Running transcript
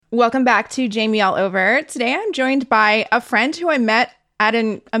Welcome back to Jamie All Over. Today I'm joined by a friend who I met at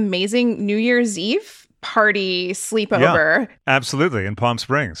an amazing New Year's Eve party sleepover. Yeah, absolutely, in Palm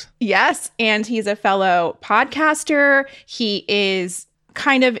Springs. Yes, and he's a fellow podcaster. He is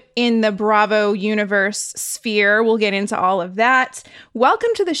kind of in the Bravo universe sphere. We'll get into all of that. Welcome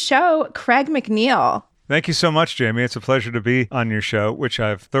to the show, Craig MacNeil. Thank you so much, Jamie. It's a pleasure to be on your show, which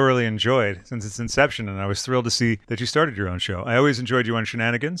I've thoroughly enjoyed since its inception, and I was thrilled to see that you started your own show. I always enjoyed you on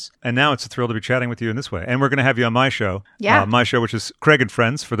Shenanigans, and now it's a thrill to be chatting with you in this way. And we're going to have you on my show. Yeah. My show, which is Craig and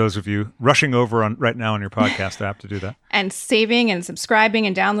Friends, for those of you rushing over on right now on your podcast app to do that. And saving and subscribing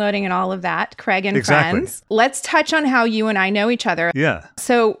and downloading and all of that. Craig and Friends. Let's touch on how you and I know each other. Yeah.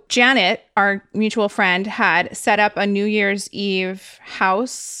 So Janet, our mutual friend, had set up a New Year's Eve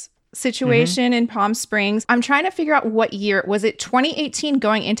house situation in Palm Springs. I'm trying to figure out what year. Was it 2018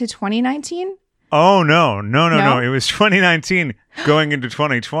 going into 2019? Oh, no. It was 2019 going into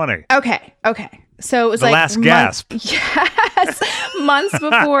 2020. Okay. So it was the like last gasp. Yes. Months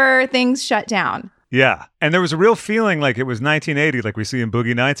before things shut down. Yeah. And there was a real feeling like it was 1980, like we see in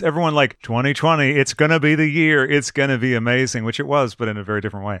Boogie Nights. Everyone like, 2020, it's going to be the year. It's going to be amazing, which it was, but in a very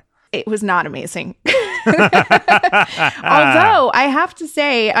different way. It was not amazing. Although I have to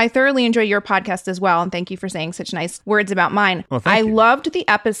say, I thoroughly enjoy your podcast as well. And thank you for saying such nice words about mine. Well, thank you. Loved the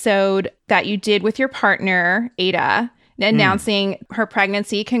episode that you did with your partner, Ada, announcing her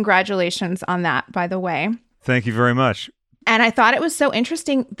pregnancy. Congratulations on that, by the way. Thank you very much. And I thought it was so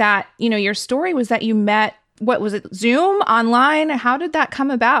interesting that, your story was that you met, what was it, Zoom, online? How did that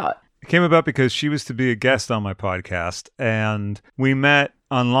come about? It came about because she was to be a guest on my podcast, and we met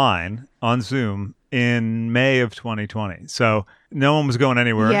online on Zoom in May of 2020. So no one was going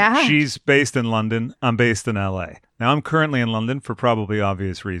anywhere. Yeah. She's based in London. I'm based in LA. Now, I'm currently in London for probably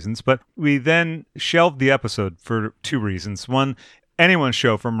obvious reasons, but we then shelved the episode for two reasons. One, anyone's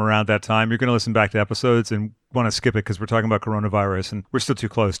show from around that time, you're going to listen back to episodes and want to skip it because we're talking about coronavirus and we're still too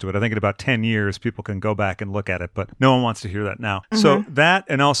close to it. I think in about 10 years, people can go back and look at it, but no one wants to hear that now. So that,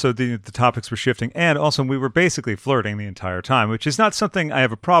 and also the topics were shifting, and also we were basically flirting the entire time, which is not something I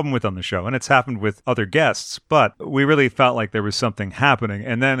have a problem with on the show, and it's happened with other guests, but we really felt like there was something happening,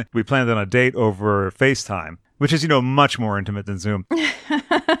 and then we planned on a date over FaceTime, which is, much more intimate than Zoom.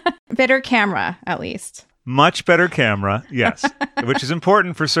 Better camera, at least. Much better camera, yes, which is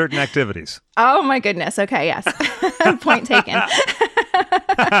important for certain activities. Oh, my goodness. Okay, yes. Point taken.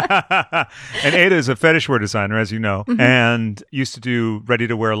 And Ada is a fetish wear designer, as you know, and used to do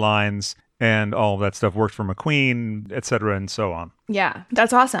ready-to-wear lines and all that stuff, worked for McQueen, et cetera, and so on. Yeah,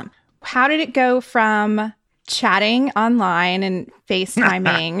 that's awesome. How did it go from chatting online and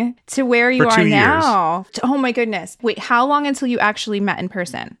FaceTiming to where you are now? Oh, my goodness. Wait, how long until you actually met in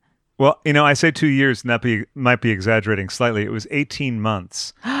person? Well, I say 2 years, and that might be exaggerating slightly. It was 18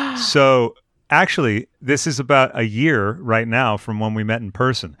 months. So actually, this is about a year right now from when we met in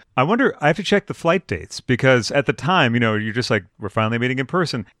person. I have to check the flight dates because at the time, you're just like, we're finally meeting in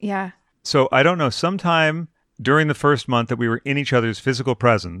person. Yeah. So I don't know, sometime during the first month that we were in each other's physical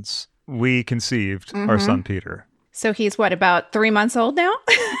presence, we conceived our son, Peter. So he's about 3 months old now?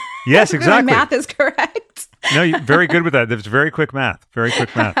 Yes, exactly. My math is correct. No, you're very good with that. That's very quick math. Very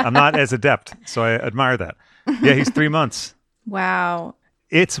quick math. I'm not as adept, so I admire that. Yeah, he's 3 months. Wow.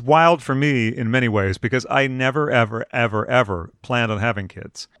 It's wild for me in many ways because I never, ever, ever, ever planned on having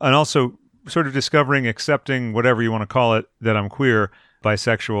kids. And also sort of discovering, accepting, whatever you want to call it, that I'm queer,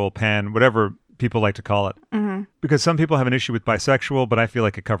 bisexual, pan, whatever people like to call it. Because some people have an issue with bisexual, but I feel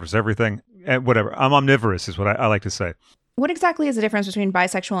like it covers everything. Whatever. I'm omnivorous is what I like to say. What exactly is the difference between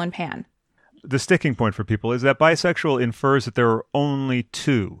bisexual and pan? The sticking point for people is that bisexual infers that there are only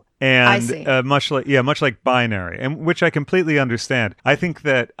two. And I see. Much like binary, and which I completely understand. I think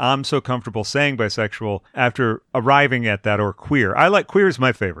that I'm so comfortable saying bisexual after arriving at that, or queer. Queer is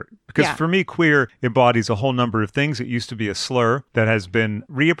my favorite because for me, queer embodies a whole number of things. It used to be a slur that has been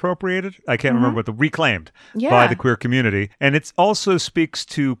reappropriated. I can't remember what reclaimed by the queer community. And it also speaks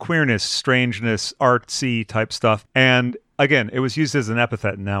to queerness, strangeness, artsy type stuff. And again, it was used as an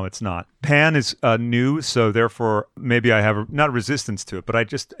epithet, and now it's not. Pan is new, so therefore maybe I have not resistance to it, but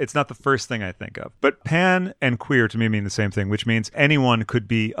it's not the first thing I think of. But pan and queer to me mean the same thing, which means anyone could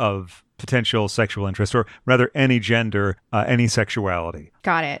be of potential sexual interest, or rather any gender, any sexuality.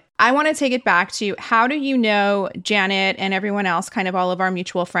 Got it. I want to take it back to, how do you know Janet and everyone else, kind of all of our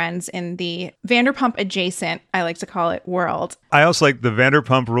mutual friends in the Vanderpump adjacent, I like to call it, world? I also like the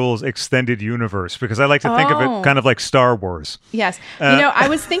Vanderpump Rules extended universe because I like to think of it kind of like Star Wars. Yes. I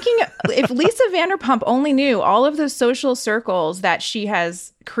was thinking if Lisa Vanderpump only knew all of those social circles that she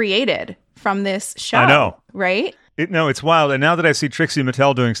has created from this show. I know. Right? No, it's wild. And now that I see Trixie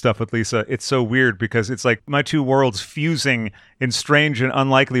Mattel doing stuff with Lisa, it's so weird because it's like my two worlds fusing in strange and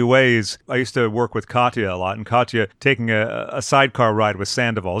unlikely ways. I used to work with Katya a lot, and Katya taking a sidecar ride with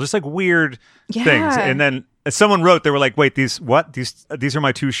Sandoval, just like weird things. And then someone wrote, they were like, wait, these are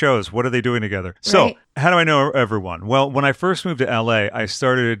my two shows. What are they doing together? So how do I know everyone? Well, when I first moved to LA, I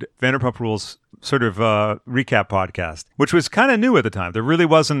started Vanderpump Rules sort of recap podcast, which was kind of new at the time. There really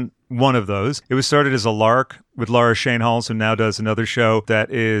wasn't one of those. It was started as a lark with Laura Shane Halls, who now does another show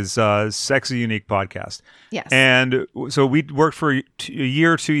that is Sexy Unique Podcast. Yes. And so we worked for a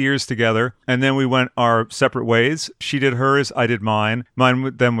year, 2 years together, and then we went our separate ways. She did hers, I did mine. Mine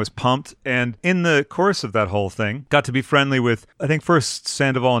with them was Pumped. And in the course of that whole thing, got to be friendly with, I think first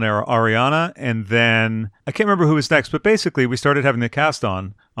Sandoval and Ariana, and then I can't remember who was next, but basically we started having the cast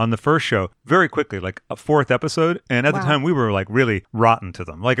on the first show very quickly, like a fourth episode. And at the time we were like really rotten to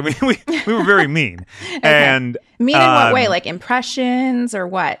them. Like, I mean, we were very mean. And mean in what way? Like impressions or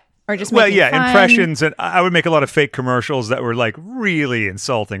what? Or just making fun? Impressions. And I would make a lot of fake commercials that were like really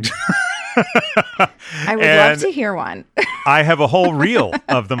insulting. I would love to hear one. I have a whole reel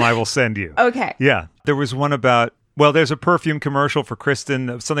of them I will send you. Okay. Yeah. There was one about, well, there's a perfume commercial for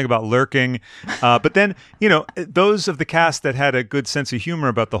Kristen, something about lurking. But then, those of the cast that had a good sense of humor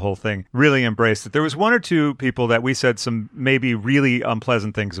about the whole thing really embraced it. There was one or two people that we said some maybe really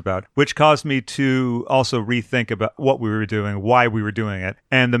unpleasant things about, which caused me to also rethink about what we were doing, why we were doing it,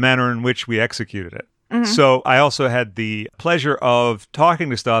 and the manner in which we executed it. Mm-hmm. So I also had the pleasure of talking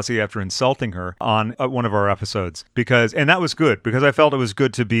to Stassi after insulting her on one of our episodes and that was good because I felt it was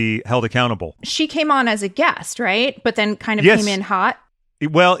good to be held accountable. She came on as a guest, right? But then kind of came in hot.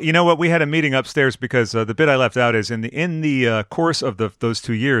 Well, you know what? We had a meeting upstairs because the bit I left out is in the course of those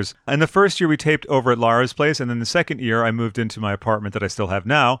 2 years. And the first year we taped over at Lara's place, and then the second year I moved into my apartment that I still have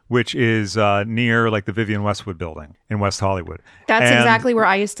now, which is near like the Vivian Westwood building in West Hollywood. That's exactly where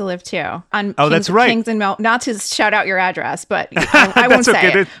I used to live too. That's right. Kings and not to shout out your address, but I won't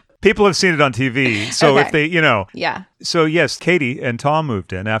say it. People have seen it on TV. So if they, Yeah. So yes, Katie and Tom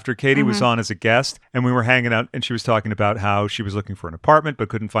moved in after Katie was on as a guest, and we were hanging out, and she was talking about how she was looking for an apartment but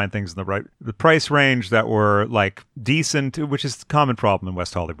couldn't find things in the price range that were like decent, which is a common problem in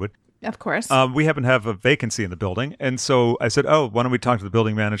West Hollywood. Of course. We happen to have a vacancy in the building. And so I said, why don't we talk to the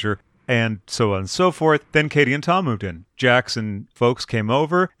building manager? And so on and so forth. Then Katie and Tom moved in. Jackson folks came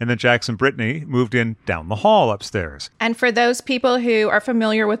over, and then Jackson Brittany moved in down the hall upstairs. And for those people who are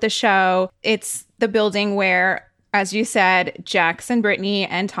familiar with the show, it's the building where, as you said, Jackson, Brittany,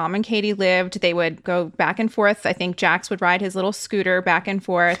 and Tom and Katie lived. They would go back and forth. I think Jax would ride his little scooter back and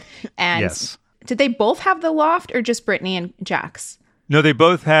forth. And yes. Did they both have the loft or just Brittany and Jax? No, they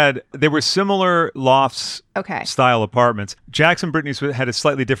were similar lofts style apartments. Jackson Brittany's had a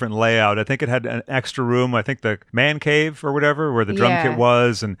slightly different layout. I think it had an extra room. I think the man cave or whatever, where the drum kit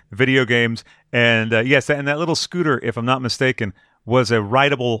was and video games. And yes, and that little scooter, if I'm not mistaken, was a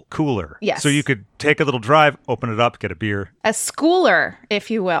rideable cooler. Yes. So you could take a little drive, open it up, get a beer. A schooler,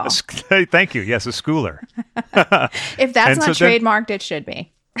 if you will. Thank you. Yes, a schooler. If that's not trademarked, it should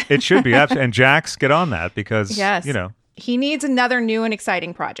be. It should be. And Jax, get on that because, he needs another new and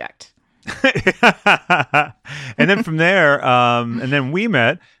exciting project. And then from there, and then we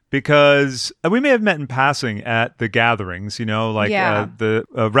met because we may have met in passing at the gatherings, the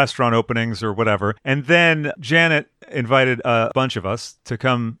restaurant openings or whatever. And then Janet invited a bunch of us to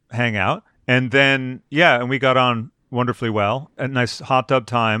come hang out. And then, and we got on wonderfully well. A nice hot tub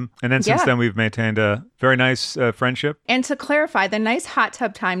time. And then since then, we've maintained a very nice friendship. And to clarify, the nice hot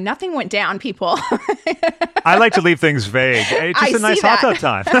tub time, nothing went down, people. I like to leave things vague. It's just a nice hot tub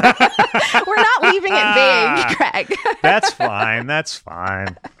time. We're not leaving it vague, Craig. That's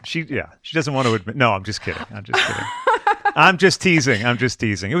fine. She doesn't want to admit. No, I'm just kidding. I'm just teasing.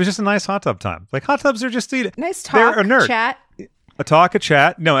 It was just a nice hot tub time. Like hot tubs are just nice talk, chat. A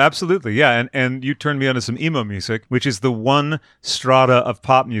chat. No, absolutely. Yeah. And you turned me on to some emo music, which is the one strata of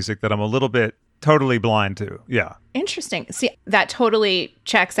pop music that I'm a little bit totally blind to. Yeah. Interesting. See, that totally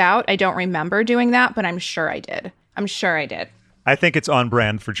checks out. I don't remember doing that, but I'm sure I did. I think it's on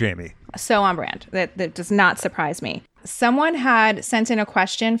brand for Jamie. So on brand. That does not surprise me. Someone had sent in a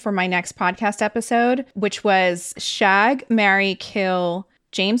question for my next podcast episode, which was shag, marry, kill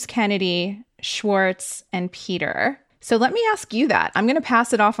James Kennedy, Schwartz, and Peter. So let me ask you that. I'm going to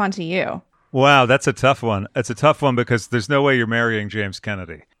pass it off onto you. Wow, that's a tough one. It's a tough one because there's no way you're marrying James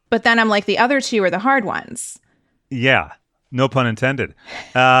Kennedy. But then I'm like, the other two are the hard ones. Yeah, no pun intended.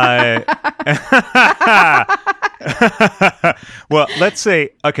 Well, let's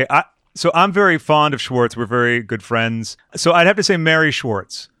say, okay, so I'm very fond of Schwartz. We're very good friends. So I'd have to say marry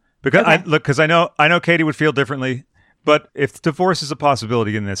Schwartz. Because I know Katie would feel differently. But if divorce is a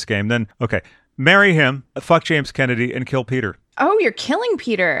possibility in this game, then okay, marry him, fuck James Kennedy, and kill Peter. Oh, you're killing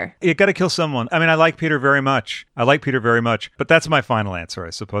Peter. You got to kill someone. I mean, I like Peter very much. But that's my final answer, I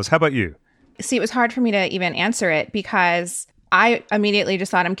suppose. How about you? See, it was hard for me to even answer it because I immediately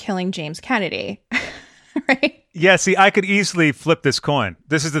just thought I'm killing James Kennedy. Right? Yeah, see, I could easily flip this coin.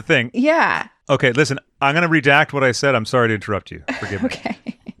 This is the thing. Yeah. Okay, listen, I'm going to redact what I said. I'm sorry to interrupt you. Forgive me. Okay.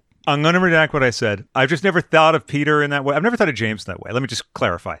 I'm going to redact what I said. I've just never thought of Peter in that way. I've never thought of James in that way. Let me just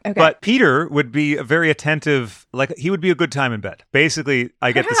clarify. Okay. But Peter would be a very attentive, like he would be a good time in bed. Basically,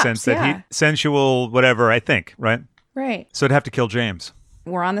 I get the sense that he sensual, whatever, I think, right? Right. So I'd have to kill James.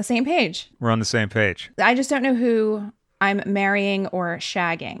 We're on the same page. I just don't know who I'm marrying or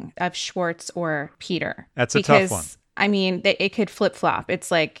shagging of Schwartz or Peter. That's a tough one. I mean, it could flip-flop. It's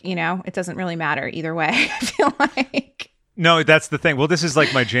like, it doesn't really matter either way, I feel like. No, that's the thing. Well, this is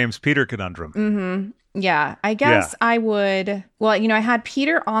like my James Peter conundrum. Mm-hmm. Yeah, I guess I would. Well, I had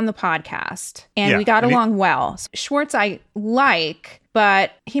Peter on the podcast and we got along well. Schwartz I like,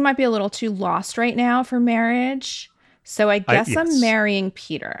 but he might be a little too lost right now for marriage. So I guess I'm marrying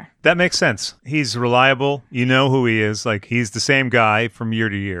Peter. That makes sense. He's reliable. You know who he is. Like he's the same guy from year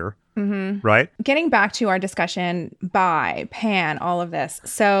to year. Mm-hmm. Right? Getting back to our discussion, bi, pan, all of this.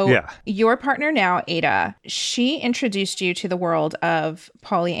 So your partner now, Ada, she introduced you to the world of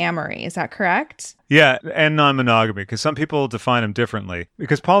polyamory. Is that correct? Yeah, and non-monogamy, because some people define them differently.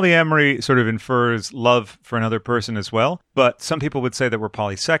 Because polyamory sort of infers love for another person as well. But some people would say that we're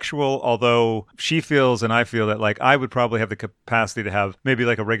polysexual, although she feels and I feel that like I would probably have the capacity to have maybe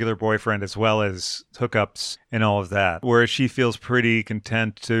like a regular boyfriend as well as hookups and all of that. Whereas she feels pretty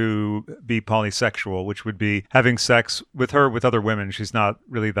content to be polysexual, which would be having sex with her with other women. She's not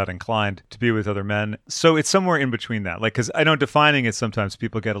really that inclined to be with other men. So it's somewhere in between that. Like, because I know defining it, sometimes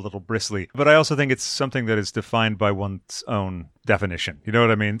people get a little bristly. But I also think it's something that is defined by one's own definition. You know what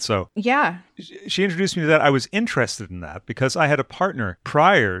I mean? So yeah, she introduced me to that. I was interested in that because I had a partner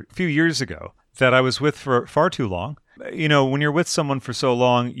prior, a few years ago, that I was with for far too long. When you're with someone for so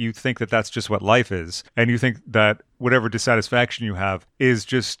long, you think that that's just what life is. And you think that whatever dissatisfaction you have is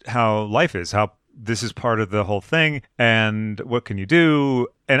just how life is, how this is part of the whole thing. And what can you do?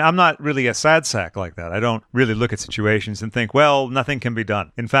 And I'm not really a sad sack like that. I don't really look at situations and think, well, nothing can be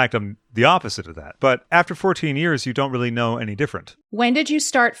done. In fact, I'm the opposite of that. But after 14 years, you don't really know any different. When did you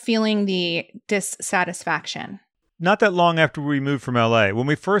start feeling the dissatisfaction? Not that long after we moved from LA. When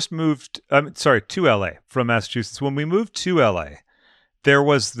we first moved, to LA from Massachusetts. When we moved to LA, there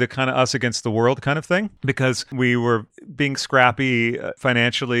was the kind of us against the world kind of thing because we were being scrappy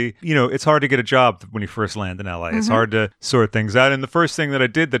financially. It's hard to get a job when you first land in LA. Mm-hmm. It's hard to sort things out. And the first thing that I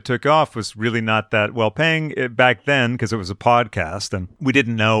did that took off was really not that well paying back then because it was a podcast and we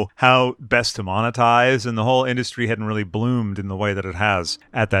didn't know how best to monetize and the whole industry hadn't really bloomed in the way that it has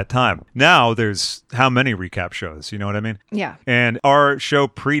at that time. Now there's how many recap shows? You know what I mean? Yeah. And our show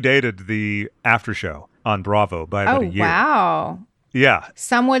predated the after show on Bravo by about a year. Oh, wow. Yeah.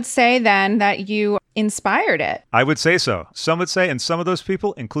 Some would say then that you inspired it. I would say so. Some would say, and some of those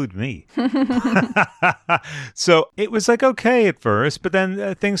people include me. So it was like, okay at first, but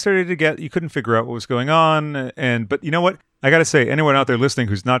then things started to you couldn't figure out what was going on. But you know what? I got to say, anyone out there listening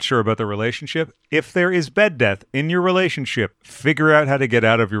who's not sure about their relationship, if there is bed death in your relationship, figure out how to get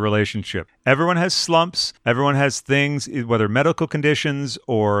out of your relationship. Everyone has slumps. Everyone has things, whether medical conditions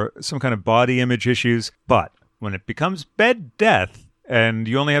or some kind of body image issues. But when it becomes bed death and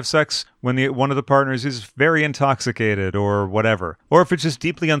you only have sex when one of the partners is very intoxicated or whatever, or if it's just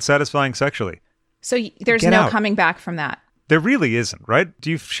deeply unsatisfying sexually. So there's no coming back from that. There really isn't, right?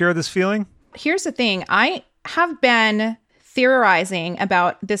 Do you share this feeling? Here's the thing. I have been theorizing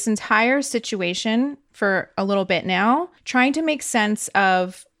about this entire situation for a little bit now, trying to make sense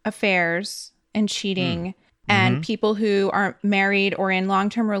of affairs and cheating and people who aren't married or in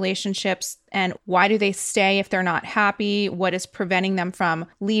long-term relationships, and why do they stay if they're not happy? What is preventing them from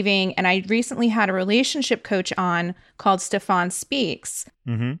leaving? And I recently had a relationship coach on called Stefan Speaks.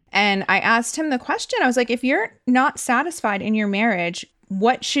 Mm-hmm. And I asked him the question. I was like, if you're not satisfied in your marriage,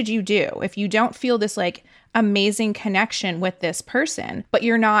 what should you do? If you don't feel this like amazing connection with this person, but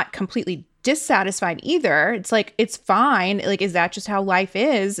you're not completely dissatisfied either, it's like, it's fine. Like, is that just how life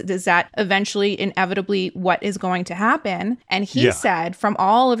is? Is that eventually inevitably what is going to happen? And he said, from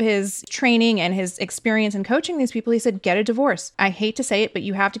all of his training and his experience in coaching these people, he said, get a divorce. I hate to say it, but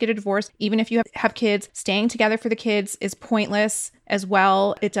you have to get a divorce. Even if you have kids, staying together for the kids is pointless as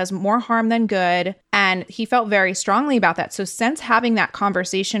well. It does more harm than good. And he felt very strongly about that. So since having that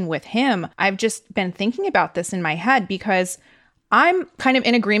conversation with him, I've just been thinking about this in my head because I'm kind of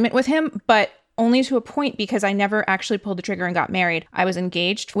in agreement with him, but only to a point because I never actually pulled the trigger and got married. I was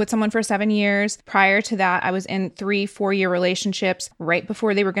engaged with someone for 7 years. Prior to that, I was in 3-4 year relationships. Right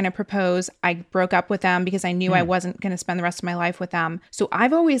before they were going to propose, I broke up with them because I knew I wasn't going to spend the rest of my life with them. So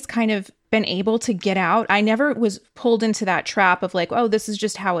I've always kind of been able to get out. I never was pulled into that trap of like, oh, this is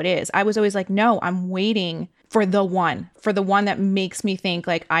just how it is. I was always like, no, I'm waiting for the one that makes me think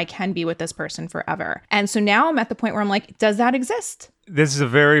like I can be with this person forever. And so now I'm at the point where I'm like, does that exist? This is a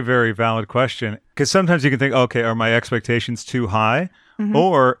very, very valid question, because sometimes you can think, okay, are my expectations too high?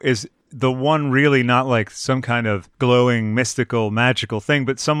 Or is the one really not like some kind of glowing, mystical, magical thing,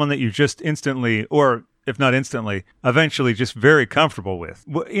 but someone that you just instantly, or if not instantly, eventually just very comfortable with?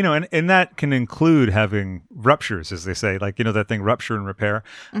 You know, and that can include having ruptures, as they say, like, you know, that thing, rupture and repair.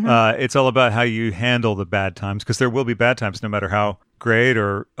 It's all about how you handle the bad times, because there will be bad times no matter how great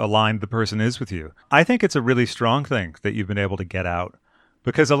or aligned the person is with you. I think it's a really strong thing that you've been able to get out,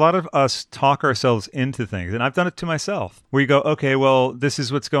 because a lot of us talk ourselves into things, and I've done it to myself, where you go, okay, well, this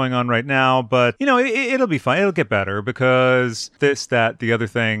is what's going on right now, but, you know, it'll be fine. It'll get better because this, that, the other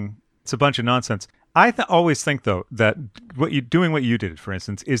thing. It's a bunch of nonsense. I always think, though, that what you did, for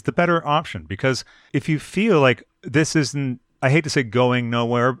instance, is the better option, because if you feel like this isn't, I hate to say going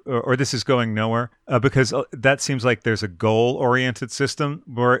nowhere, or this is going nowhere, because that seems like there's a goal-oriented system,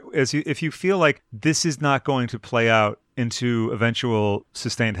 whereas if you feel like this is not going to play out into eventual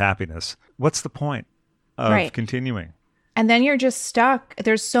sustained happiness, what's the point of continuing? And then you're just stuck.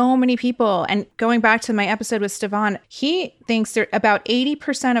 There's so many people. And going back to my episode with Stefan, he thinks about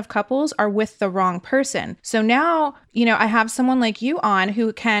 80% of couples are with the wrong person. So now, you know, I have someone like you on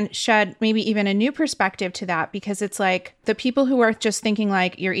who can shed maybe even a new perspective to that, because it's like the people who are just thinking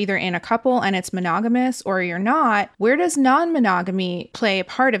like you're either in a couple and it's monogamous or you're not. Where does non-monogamy play a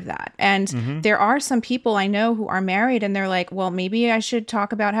part of that? And there are some people I know who are married and they're like, well, maybe I should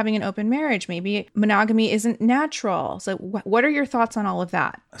talk about having an open marriage. Maybe monogamy isn't natural. So what are your thoughts on all of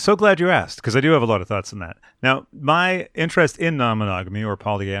that? So glad you asked, because I do have a lot of thoughts on that. Now, my interest in non-monogamy or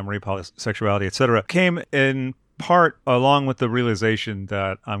polyamory, polysexuality, etc., came in part along with the realization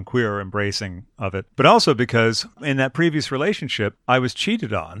that I'm queer, embracing of it, but also because in that previous relationship, I was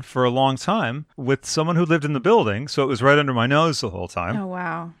cheated on for a long time with someone who lived in the building, so it was right under my nose the whole time. Oh,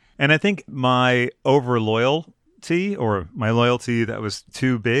 wow. And I think my over-loyalty, or my loyalty that was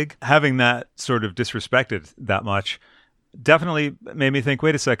too big, having that sort of disrespected that much, definitely made me think,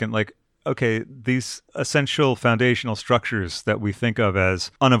 wait a second, like, okay, these essential foundational structures that we think of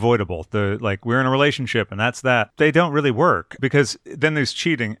as unavoidable, like we're in a relationship and that's that, they don't really work, because then there's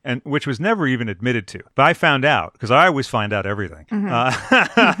cheating, and which was never even admitted to. But I found out, because I always find out everything,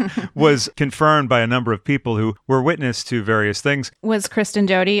 was confirmed by a number of people who were witness to various things. Was Kristen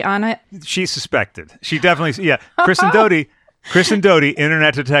Doty on it? She suspected. She definitely, yeah, Kristen Doty,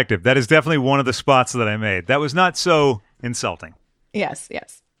 internet detective. That is definitely one of the spots that I made. That was not so insulting. Yes.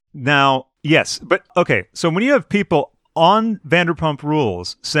 Now, yes, but okay, so when you have people on Vanderpump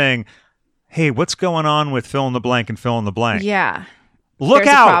Rules saying, hey, what's going on with fill in the blank and fill in the blank? Yeah. Look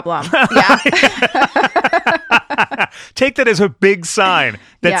There's out. A problem. Yeah. Take that as a big sign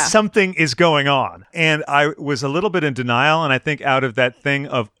that something is going on. And I was a little bit in denial, and I think out of that thing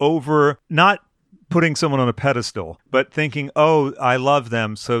of not putting someone on a pedestal, but thinking, oh, I love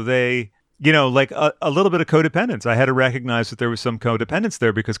them, so they... You know, like a little bit of codependence. I had to recognize that there was some codependence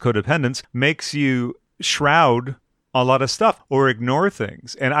there, because codependence makes you shroud a lot of stuff or ignore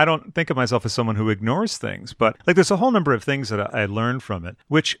things. And I don't think of myself as someone who ignores things, but like there's a whole number of things that I learned from it,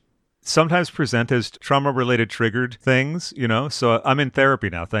 which sometimes present as trauma-related triggered things, you know? So I'm in therapy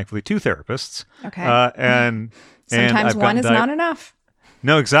now, thankfully, 2 therapists. Okay. And sometimes one is not enough.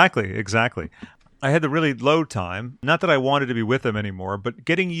 No, exactly. I had the really low time, not that I wanted to be with them anymore, but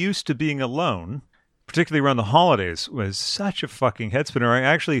getting used to being alone, particularly around the holidays, was such a fucking head spinner. I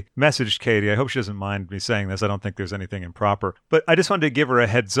actually messaged Katie. I hope she doesn't mind me saying this. I don't think there's anything improper. But I just wanted to give her a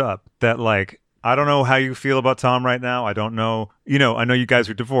heads up that, like, I don't know how you feel about Tom right now. I don't know. You know, I know you guys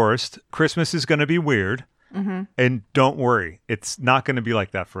are divorced. Christmas is going to be weird. And don't worry, it's not going to be like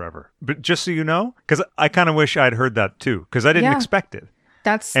that forever. But just so you know, because I kind of wish I'd heard that too, because I didn't expect it.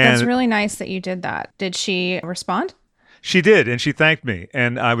 That's really nice that you did that. Did she respond? She did, and she thanked me,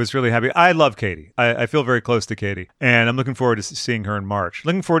 and I was really happy. I love Katie. I feel very close to Katie, and I'm looking forward to seeing her in March.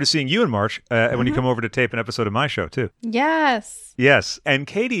 Looking forward to seeing you in March when you come over to tape an episode of my show, too. Yes. And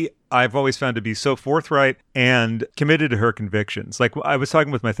Katie, I've always found to be so forthright and committed to her convictions. Like, I was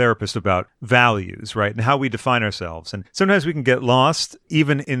talking with my therapist about values, right, and how we define ourselves. And sometimes we can get lost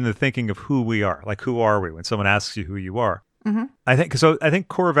even in the thinking of who we are. Like, who are we when someone asks you who you are? I think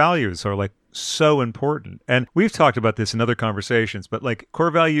core values are like so important. And we've talked about this in other conversations, but like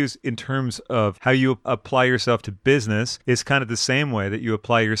core values in terms of how you apply yourself to business is kind of the same way that you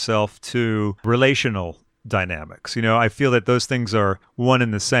apply yourself to relational dynamics. I feel that those things are one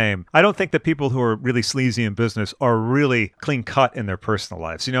and the same. I don't think that people who are really sleazy in business are really clean cut in their personal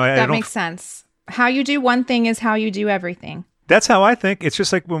lives. That makes sense. How you do one thing is how you do everything. That's how I think. It's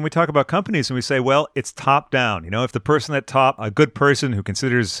just like when we talk about companies and we say, well, it's top down. If the person at top, a good person who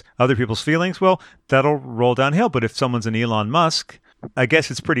considers other people's feelings, well, that'll roll downhill. But if someone's an Elon Musk, I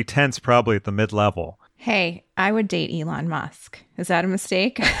guess it's pretty tense probably at the mid-level. Hey, I would date Elon Musk. Is that a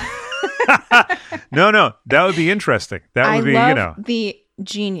mistake? No, that would be interesting. That would be, I love the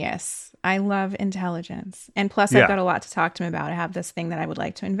genius. I love intelligence. And plus, I've got a lot to talk to him about. I have this thing that I would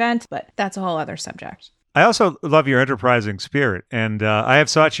like to invent, but that's a whole other subject. I also love your enterprising spirit, and I have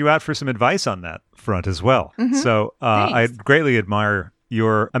sought you out for some advice on that front as well. Mm-hmm. So I greatly admire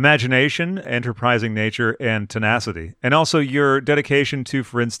your imagination, enterprising nature, and tenacity, and also your dedication to,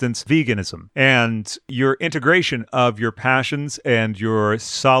 for instance, veganism, and your integration of your passions and your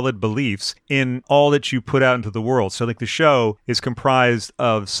solid beliefs in all that you put out into the world. So like the show is comprised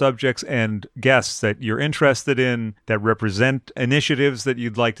of subjects and guests that you're interested in, that represent initiatives that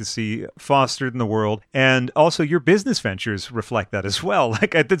you'd like to see fostered in the world, and also your business ventures reflect that as well.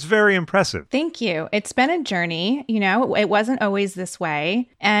 Like, that's very impressive. Thank you. It's been a journey. It wasn't always this way.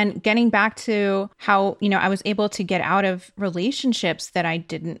 And getting back to how, I was able to get out of relationships that I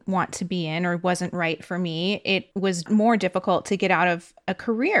didn't want to be in or wasn't right for me. It was more difficult to get out of a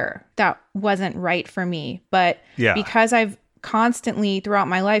career that wasn't right for me. But because I've constantly throughout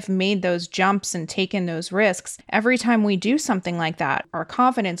my life made those jumps and taken those risks, every time we do something like that, our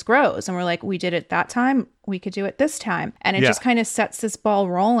confidence grows and we're like, we did it that time, we could do it this time. And it just kind of sets this ball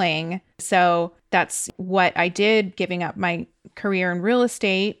rolling. So that's what I did, giving up my career in real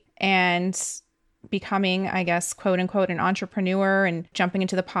estate and becoming, I guess, quote unquote, an entrepreneur and jumping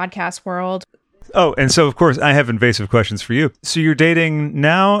into the podcast world. Oh, and so of course I have invasive questions for you. So you're dating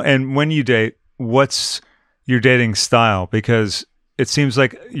now, and when you date, what's your dating style? Because it seems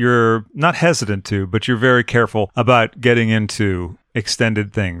like you're not hesitant to, but you're very careful about getting into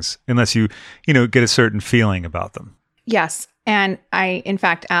extended things unless you get a certain feeling about them. Yes. And I, in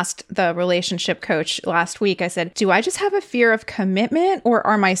fact, asked the relationship coach last week, I said, do I just have a fear of commitment or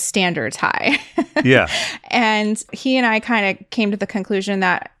are my standards high? Yeah. And he and I kind of came to the conclusion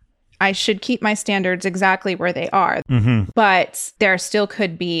that I should keep my standards exactly where they are. Mm-hmm. But there still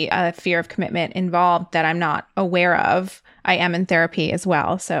could be a fear of commitment involved that I'm not aware of. I am in therapy as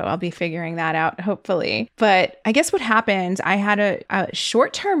well, so I'll be figuring that out, hopefully. But I guess what happened, I had a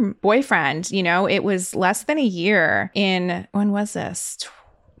short-term boyfriend, it was less than a year in, when was this?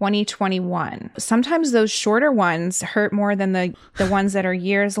 2021. Sometimes those shorter ones hurt more than the ones that are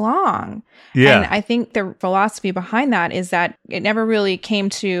years long. Yeah. And I think the philosophy behind that is that it never really came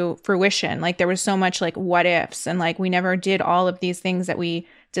to fruition. Like there was so much like what ifs and like we never did all of these things that we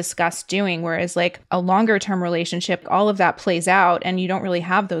discussed doing. Whereas like a longer term relationship, all of that plays out and you don't really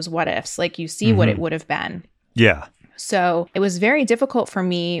have those what ifs. Like you see what it would have been. Yeah. So it was very difficult for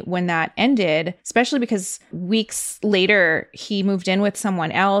me when that ended, especially because weeks later, he moved in with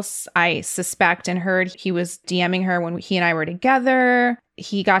someone else. I suspect and heard he was DMing her when he and I were together.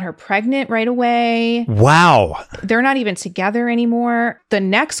 He got her pregnant right away. Wow. They're not even together anymore. The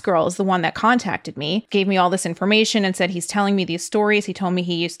next girl is the one that contacted me, gave me all this information and said, he's telling me these stories. He told me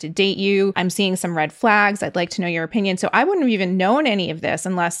he used to date you. I'm seeing some red flags. I'd like to know your opinion. So I wouldn't have even known any of this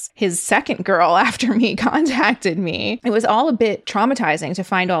unless his second girl after me contacted me. It was all a bit traumatizing to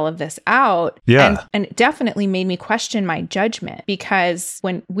find all of this out. Yeah. And it definitely made me question my judgment because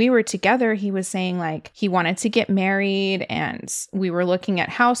when we were together, he was saying like he wanted to get married and we were looking at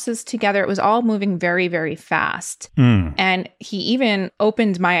houses together. It was all moving very, very fast. And he even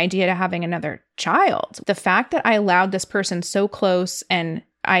opened my idea to having another child. The fact that I allowed this person so close and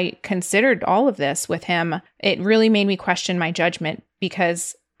I considered all of this with him, it really made me question my judgment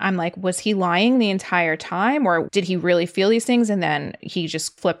because I'm like, was he lying the entire time or did he really feel these things and then he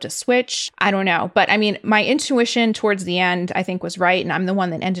just flipped a switch? I don't know. But I mean, my intuition towards the end, I think was right. And I'm the one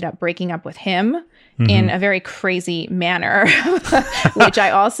that ended up breaking up with him in a very crazy manner, which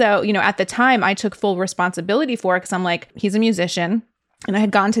I also, at the time I took full responsibility for because I'm like, he's a musician and I had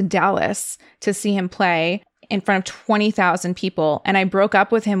gone to Dallas to see him play in front of 20,000 people. And I broke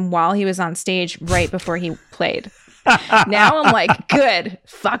up with him while he was on stage right before he played. Now I'm like, good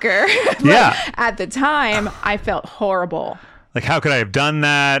fucker. But yeah. At the time, I felt horrible. Like, how could I have done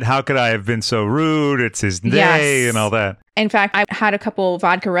that? How could I have been so rude? It's his day and all that. In fact, I had a couple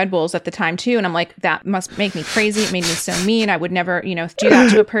vodka Red Bulls at the time too. And I'm like, that must make me crazy. It made me so mean. I would never, do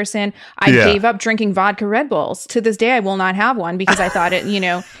that to a person. I gave up drinking vodka Red Bulls. To this day, I will not have one because I thought it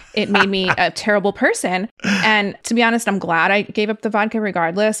made me a terrible person. And to be honest, I'm glad I gave up the vodka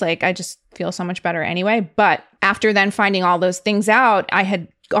regardless. Like, I just feel so much better anyway. But after then finding all those things out, I had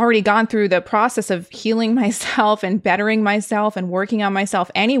already gone through the process of healing myself and bettering myself and working on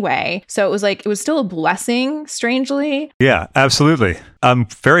myself anyway. So it was still a blessing, strangely. Yeah, absolutely. I'm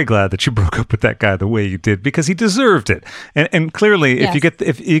very glad that you broke up with that guy the way you did because he deserved it. And clearly, if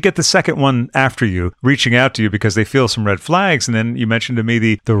you get the second one after you reaching out to you because they feel some red flags, and then you mentioned to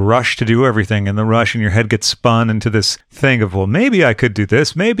me the rush to do everything and the rush, and your head gets spun into this thing of, well, maybe I could do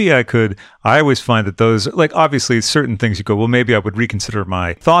this, maybe I could. I always find that those, like, obviously certain things you go, well, maybe I would reconsider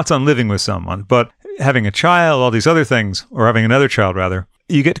my thoughts on living with someone, but having a child, all these other things, or having another child rather,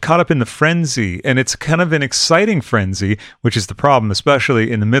 you get caught up in the frenzy, and it's kind of an exciting frenzy, which is the problem, especially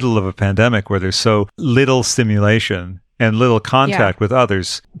in the middle of a pandemic where there's so little stimulation and little contact with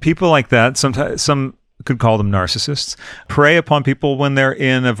others. People like that, sometimes some could call them narcissists, prey upon people when they're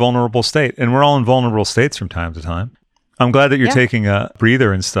in a vulnerable state. And we're all in vulnerable states from time to time. I'm glad that you're taking a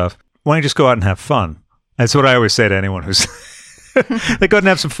breather and stuff. Why don't you just go out and have fun? That's what I always say to anyone who's like, go out and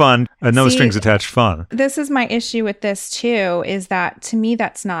have some fun. No strings attached fun. This is my issue with this too, is that to me,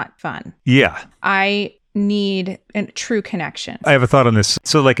 that's not fun. Yeah. I need a true connection. I have a thought on this.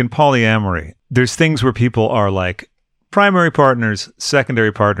 So like in polyamory, there's things where people are like primary partners,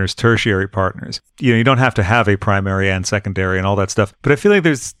 secondary partners, tertiary partners. You don't have to have a primary and secondary and all that stuff. But I feel like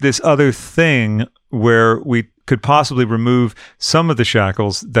there's this other thing where we could possibly remove some of the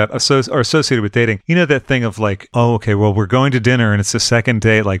shackles that are associated with dating. You know, that thing of like, oh, okay, well, we're going to dinner and it's the second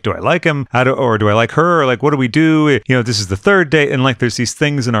date. Like, do I like him? Or do I like her? Or like, what do we do? This is the third date. And like, there's these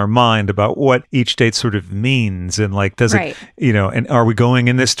things in our mind about what each date sort of means. And like, does it, and are we going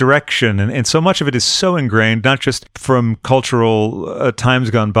in this direction? And so much of it is so ingrained, not just from cultural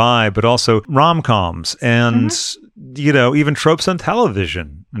times gone by, but also rom-coms and, even tropes on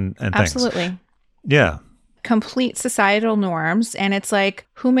television and things. Absolutely. Yeah. Complete societal norms. And it's like,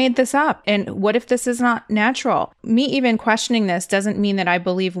 who made this up? And what if this is not natural? Me even questioning this doesn't mean that I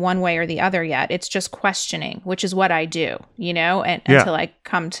believe one way or the other yet. It's just questioning, which is what I do, until I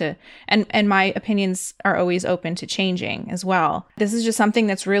come to, and my opinions are always open to changing as well. This is just something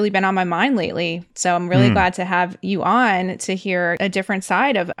that's really been on my mind lately. So I'm really glad to have you on to hear a different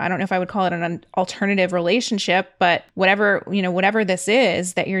side of, I don't know if I would call it an alternative relationship, but whatever this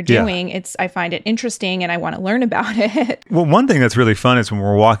is that you're doing, I find it interesting and I want to learn about it. Well, one thing that's really fun is when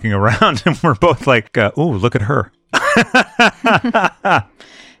we're walking around and we're both like, oh, look at her.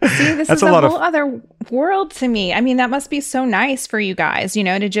 See, this is a whole other world to me. I mean, that must be so nice for you guys,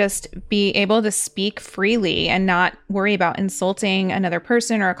 to just be able to speak freely and not worry about insulting another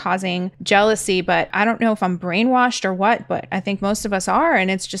person or causing jealousy. But I don't know if I'm brainwashed or what, but I think most of us are.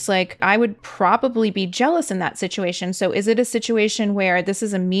 And it's just like, I would probably be jealous in that situation. So is it a situation where this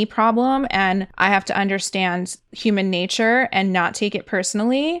is a me problem and I have to understand human nature and not take it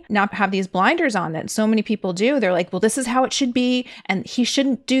personally, not have these blinders on that so many people do? They're like, well, this is how it should be. And he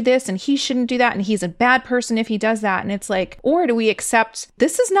shouldn't do this and he shouldn't do that. And he's a bad person if he does that. And it's like, or do we accept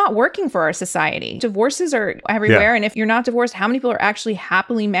this is not working for our society? Divorces are everywhere. Yeah. And if you're not divorced, how many people are actually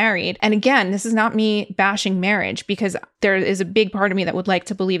happily married? And again, this is not me bashing marriage, because there is a big part of me that would like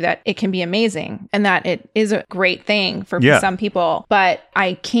to believe that it can be amazing and that it is a great thing for some people. But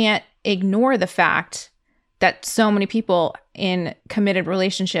I can't ignore the fact that so many people in committed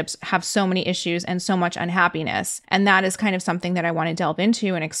relationships have so many issues and so much unhappiness. And that is kind of something that I want to delve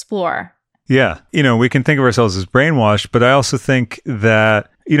into and explore. Yeah. We can think of ourselves as brainwashed, but I also think that,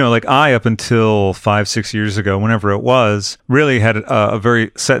 like I, up until 5-6 years ago, whenever it was, really had a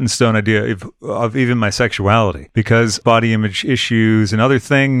very set in stone idea of even my sexuality, because body image issues and other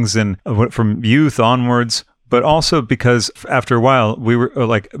things, and from youth onwards. But also because after a while, we were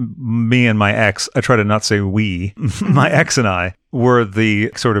like, me and my ex, I try to not say we, my ex and I were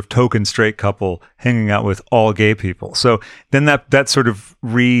the sort of token straight couple hanging out with all gay people. So then that sort of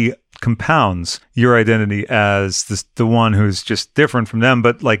compounds your identity as the one who's just different from them,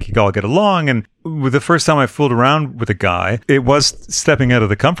 but like you all get along. And the first time I fooled around with a guy, it was stepping out of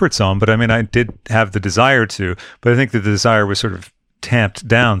the comfort zone. But I mean, I did have the desire to, but I think the desire was sort of tamped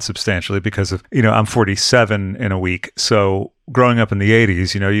down substantially because of, I'm 47 in a week. So growing up in the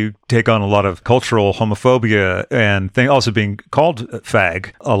 80s, you take on a lot of cultural homophobia and also being called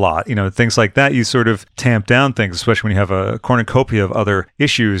fag a lot, things like that. You sort of tamp down things, especially when you have a cornucopia of other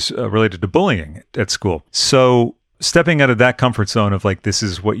issues related to bullying at school. So stepping out of that comfort zone of like, this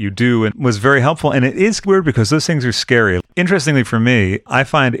is what you do, and was very helpful. And it is weird because those things are scary. Interestingly for me, I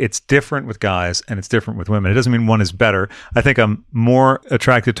find it's different with guys and it's different with women. It doesn't mean one is better. I think I'm more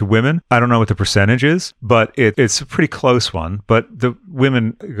attracted to women. I don't know what the percentage is, but it's a pretty close one, but the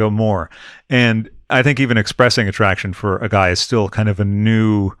women go more. And I think even expressing attraction for a guy is still kind of a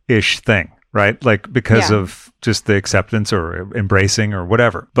new-ish thing. Right? Like because of just the acceptance or embracing or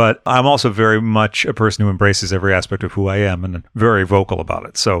whatever. But I'm also very much a person who embraces every aspect of who I am and very vocal about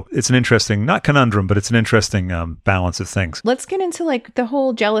it. So it's an interesting, not conundrum, but it's an interesting balance of things. Let's get into like the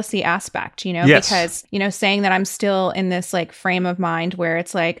whole jealousy aspect, Yes. Because, saying that I'm still in this like frame of mind where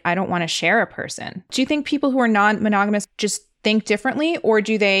it's like, I don't want to share a person. Do you think people who are non-monogamous just think differently, or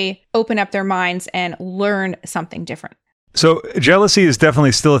do they open up their minds and learn something different? So jealousy is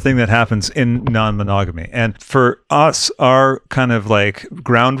definitely still a thing that happens in non-monogamy. And for us, our kind of like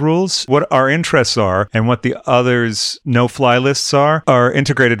ground rules, what our interests are and what the others' no-fly lists are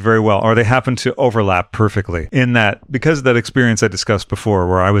integrated very well, or they happen to overlap perfectly in that because of that experience I discussed before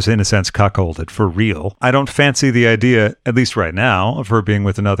where I was in a sense cuckolded for real. I don't fancy the idea, at least right now, of her being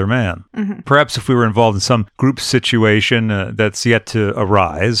with another man. Mm-hmm. Perhaps if we were involved in some group situation that's yet to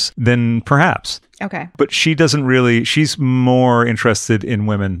arise, then perhaps. Okay. But she's more interested in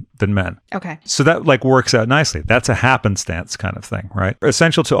women than men. Okay. So that like works out nicely. That's a happenstance kind of thing, right?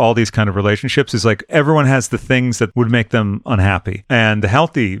 Essential to all these kind of relationships is like everyone has the things that would make them unhappy. And the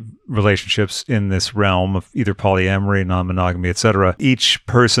healthy relationships in this realm of either polyamory, non-monogamy, etc., each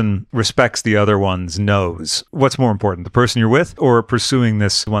person respects the other one's no's. What's more important, the person you're with or pursuing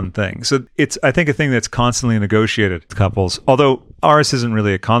this one thing? So it's, I think, a thing that's constantly negotiated with couples, although ours isn't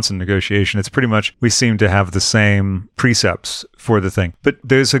really a constant negotiation. It's pretty much we seem to have the same precepts for the thing. But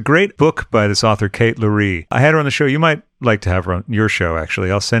there's a great book by this author, Kate Lurie. I had her on the show. You might like to have her on your show,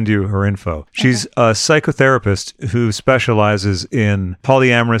 actually. I'll send you her info. She's a psychotherapist who specializes in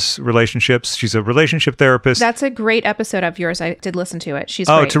polyamorous relationships. She's a relationship therapist. That's a great episode of yours. I did listen to it. She's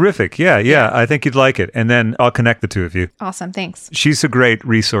great. Oh, terrific. Yeah. I think you'd like it. And then I'll connect the two of you. Awesome. Thanks. She's a great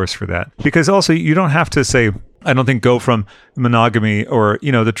resource for that. Because also, you don't have to say, I don't think go from monogamy or,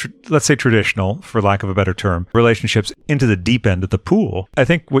 let's say traditional, for lack of a better term, relationships into the deep end of the pool. I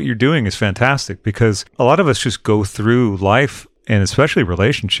think what you're doing is fantastic because a lot of us just go through life and especially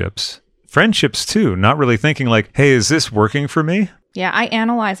relationships, friendships too, not really thinking like, hey, is this working for me? Yeah, I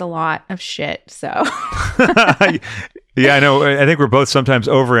analyze a lot of shit, so. Yeah, I know. I think we're both sometimes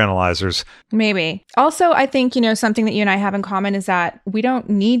overanalyzers. Maybe. Also, I think, something that you and I have in common is that we don't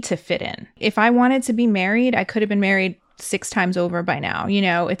need to fit in. If I wanted to be married, I could have been married 6 times over by now.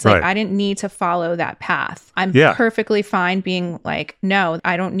 It's like, I didn't need to follow that path. I'm perfectly fine being like, no,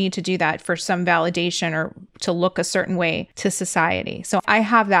 I don't need to do that for some validation or to look a certain way to society. So I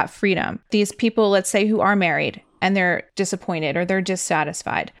have that freedom. These people, let's say, who are married and they're disappointed or they're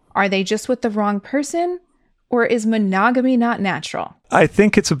dissatisfied, are they just with the wrong person? Or is monogamy not natural? I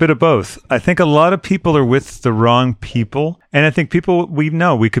think it's a bit of both. I think a lot of people are with the wrong people. And I think people we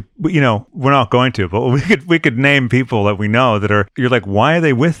know, we're not going to, but we could name people that we know that are, you're like, why are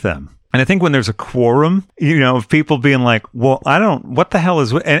they with them? And I think when there's a quorum, of people being like, well, what the hell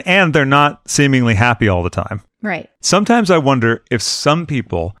is, and they're not seemingly happy all the time. Right. Sometimes I wonder if some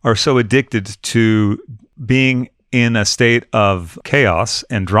people are so addicted to being in a state of chaos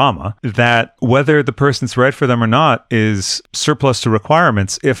and drama that whether the person's right for them or not is surplus to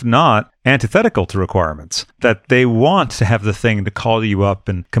requirements, if not antithetical to requirements, that they want to have the thing to call you up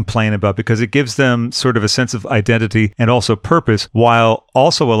and complain about because it gives them sort of a sense of identity and also purpose while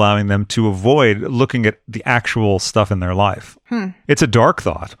also allowing them to avoid looking at the actual stuff in their life. It's a dark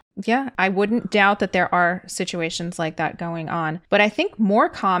thought. Yeah, I wouldn't doubt that there are situations like that going on. But I think more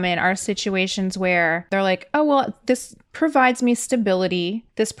common are situations where they're like, oh, well, this provides me stability.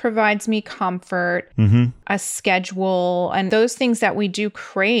 This provides me comfort, a schedule, and those things that we do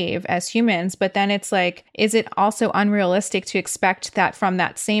crave as humans. But then it's like, is it also unrealistic to expect that from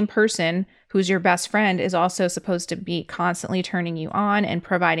that same person who's your best friend is also supposed to be constantly turning you on and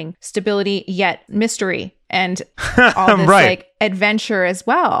providing stability, yet mystery and all this like adventure as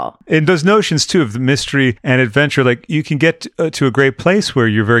well. And those notions too of the mystery and adventure, like you can get to a great place where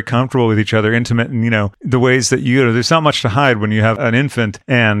you're very comfortable with each other, intimate, and the ways that there's not much to hide when you have an infant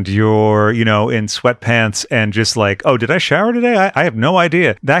and you're in sweatpants and just like, oh, did I shower today? I have no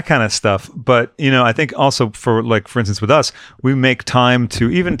idea, that kind of stuff. But I think also for instance with us, we make time to,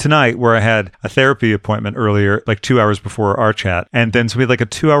 even tonight where I had a therapy appointment earlier, like 2 hours before our chat, and then so we had like a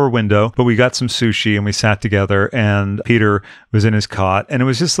 2-hour window, but we got some sushi and we sat together, and Peter was in his cot. And it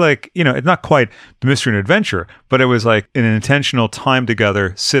was just like, it's not quite the mystery and adventure, but it was like an intentional time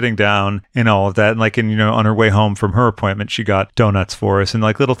together, sitting down and all of that. And like, on her way home from her appointment, she got donuts for us and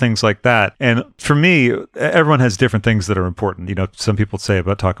like little things like that. And for me, everyone has different things that are important. Some people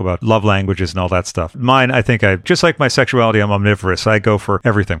talk about love languages and all that stuff. Mine, I think just like my sexuality, I'm omnivorous. I go for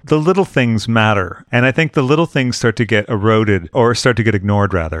everything. The little things matter. And I think the little things start to get eroded or start to get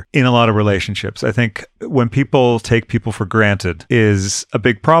ignored rather in a lot of relationships. I think when people take people for granted is a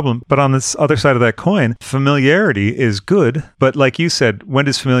big problem. But on this other side of that coin, familiarity is good. But like you said, when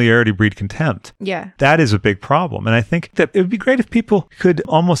does familiarity breed contempt? Yeah. That is a big problem. And I think that it would be great if people could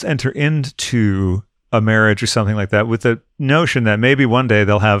almost enter into a marriage or something like that with the notion that maybe one day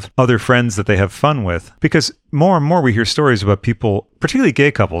they'll have other friends that they have fun with. Because more and more we hear stories about people, particularly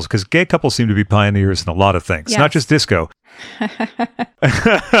gay couples, because gay couples seem to be pioneers in a lot of things, not just disco.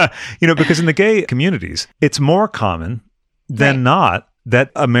 Because in the gay communities, it's more common than not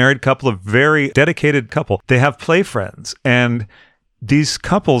that a married couple, a very dedicated couple, they have play friends. And these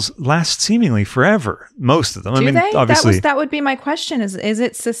couples last seemingly forever, most of them. Do they? Obviously. That would be my question, is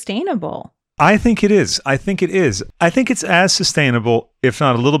it sustainable? I think it is. I think it's as sustainable, if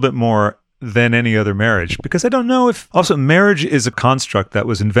not a little bit more, than any other marriage. Because I don't know if... Also, marriage is a construct that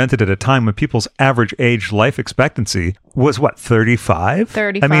was invented at a time when people's average age life expectancy was, 35?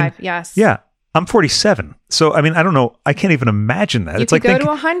 35, yes. Yeah. I'm 47. So, I don't know. I can't even imagine that. You could go to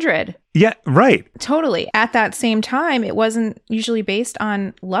 100. Yeah, right. Totally. At that same time, it wasn't usually based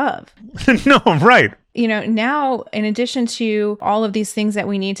on love. No, right. Now, in addition to all of these things that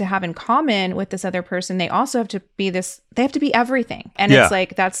we need to have in common with this other person, they also have to be they have to be everything. And it's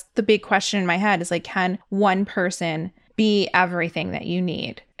like, that's the big question in my head is like, can one person be everything that you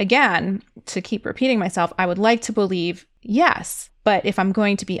need? Again, to keep repeating myself, I would like to believe yes. But if I'm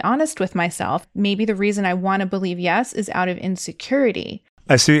going to be honest with myself, maybe the reason I want to believe yes is out of insecurity.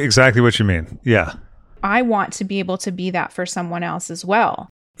 I see exactly what you mean. Yeah. I want to be able to be that for someone else as well.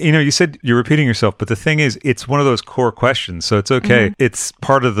 You said you're repeating yourself, but the thing is, it's one of those core questions. So it's okay. Mm-hmm. It's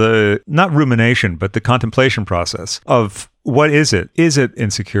part of the, not rumination, but the contemplation process of what is it? Is it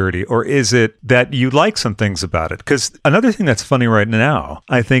insecurity, or is it that you like some things about it? Because another thing that's funny right now,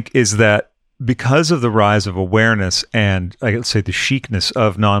 I think, is that because of the rise of awareness and, I'd say, the chicness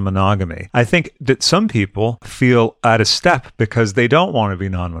of non-monogamy, I think that some people feel out of step because they don't want to be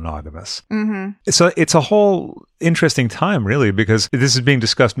non-monogamous. Mm-hmm. So it's a whole interesting time, really, because this is being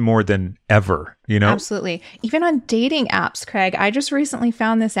discussed more than ever, Absolutely. Even on dating apps, Craig, I just recently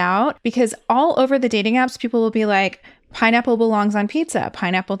found this out because all over the dating apps, people will be like, pineapple belongs on pizza.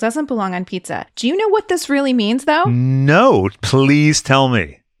 Pineapple doesn't belong on pizza. Do you know what this really means, though? No, please tell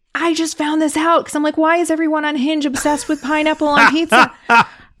me. I just found this out because I'm like, why is everyone on Hinge obsessed with pineapple on pizza?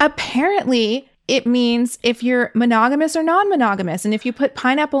 Apparently, it means if you're monogamous or non-monogamous. And if you put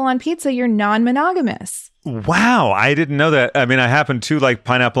pineapple on pizza, you're non-monogamous. Wow, I didn't know that. I happen to like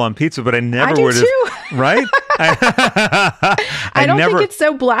pineapple on pizza, but I never would have. Too. Right? I don't think it's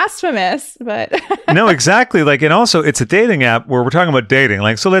so blasphemous, but no, exactly. And also, it's a dating app where we're talking about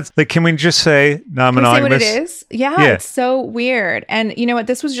dating. So can we just say non-monogamous? Can we say what it is? Yeah, it's so weird. And you know what?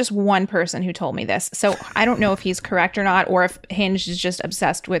 This was just one person who told me this, so I don't know if he's correct or not, or if Hinge is just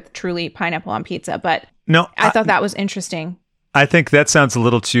obsessed with truly pineapple on pizza. But no, I thought that was interesting. I think that sounds a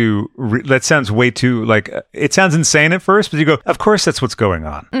little too, that sounds way too, it sounds insane at first, but you go, of course that's what's going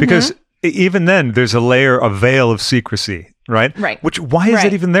on. Mm-hmm. Because even then, there's a veil of secrecy, right? Right. Why is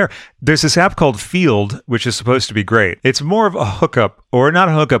it even there? There's this app called Field, which is supposed to be great. It's more of a hookup, or not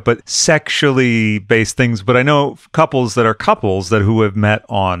a hookup, but sexually based things. But I know couples who have met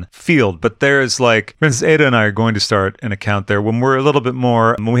on Field. But there's for instance, Ada and I are going to start an account there when we're a little bit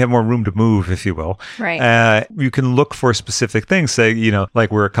more, when we have more room to move, if you will. Right. You can look for specific things. Say,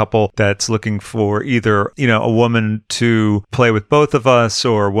 we're a couple that's looking for either, a woman to play with both of us,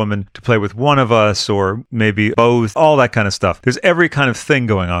 or a woman to play with one of us, or maybe both, all that kind of stuff. There's every kind of thing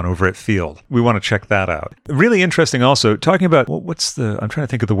going on over at Field. We want to check that out. Really interesting also, talking about, I'm trying to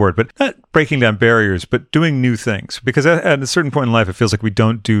think of the word, but not breaking down barriers, but doing new things. Because at a certain point in life, it feels like we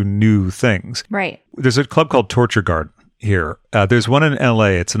don't do new things. Right. There's a club called Torture Garden here. There's one in LA.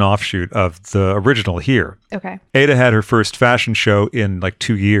 It's an offshoot of the original here. Okay. Ada had her first fashion show in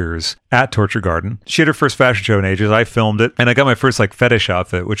 2 years at Torture Garden. She had her first fashion show in ages. I filmed it, and I got my first fetish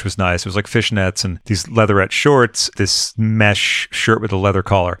outfit, which was nice. It was fishnets and these leatherette shorts, this mesh shirt with a leather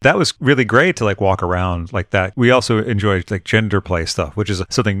collar. That was really great to walk around like that. We also enjoyed gender play stuff, which is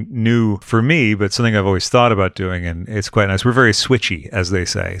something new for me, but something I've always thought about doing, and it's quite nice. We're very switchy, as they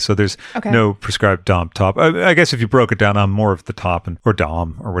say. So there's no prescribed dom top. I guess if you broke it down down. I'm more of the top or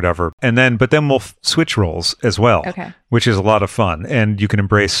dom or whatever. But then we'll switch roles as well. Okay. Which is a lot of fun. And you can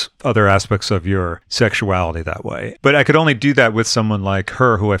embrace other aspects of your sexuality that way. But I could only do that with someone like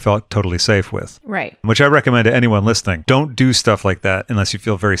her who I felt totally safe with. Right. Which I recommend to anyone listening. Don't do stuff like that unless you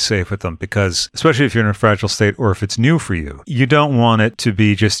feel very safe with them, because especially if you're in a fragile state or if it's new for you, you don't want it to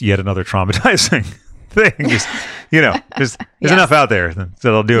be just yet another traumatizing thing. Just, there's enough out there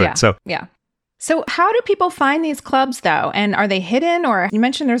that'll do it. So yeah. So how do people find these clubs, though? And are they hidden? Or you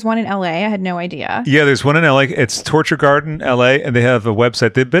mentioned there's one in LA. I had no idea. Yeah, there's one in LA. It's Torture Garden, LA, and they have a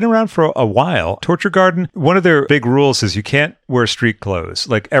website. They've been around for a while. Torture Garden, one of their big rules is you can't wear street clothes.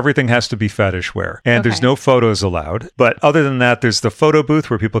 Like, everything has to be fetish wear. And there's no photos allowed. But other than that, there's the photo booth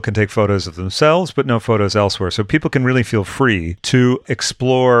where people can take photos of themselves, but no photos elsewhere. So people can really feel free to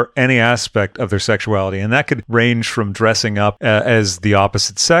explore any aspect of their sexuality. And that could range from dressing up as the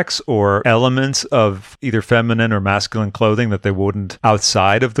opposite sex or elements of either feminine or masculine clothing that they wouldn't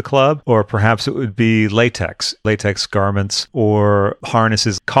outside of the club, or perhaps it would be latex garments or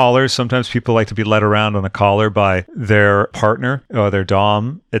harnesses, collars. Sometimes people like to be led around on a collar by their partner or their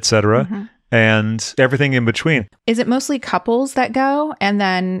dom, etc. And everything in between. Is it mostly couples that go, and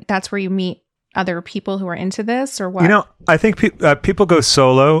then that's where you meet other people who are into this, or what? I think people go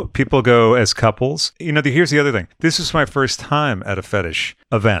solo, people go as couples. Here's the other thing. This is my first time at a fetish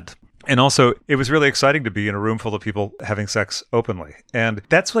event. And also, it was really exciting to be in a room full of people having sex openly. And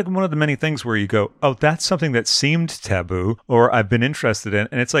that's like one of the many things where you go, oh, that's something that seemed taboo or I've been interested in.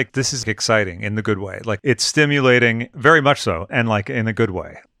 And it's like, this is exciting in the good way. Like, it's stimulating, very much so, and like in a good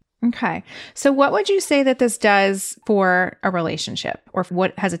way. Okay. So what would you say that this does for a relationship, or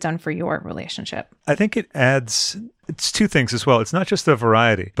what has it done for your relationship? I think it's two things as well. It's not just the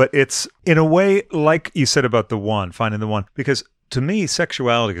variety, but it's in a way, like you said about finding the one, because to me,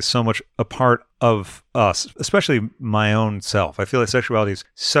 sexuality is so much a part of us, especially my own self. I feel like sexuality is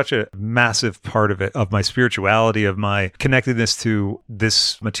such a massive part of it, of my spirituality, of my connectedness to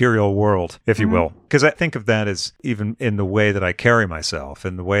this material world, if you will. Because I think of that as even in the way that I carry myself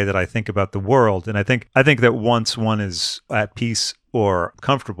and the way that I think about the world. And I think that once one is at peace or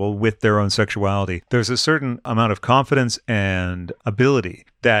comfortable with their own sexuality, there's a certain amount of confidence and ability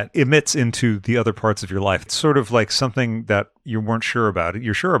that emits into the other parts of your life. It's sort of like something that you weren't sure about,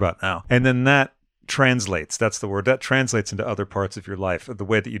 you're sure about now. And then that translates, that's the word, that translates into other parts of your life, the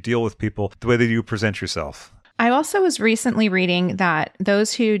way that you deal with people, the way that you present yourself. I also was recently reading that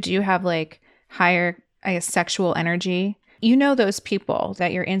those who do have like higher, sexual energy, those people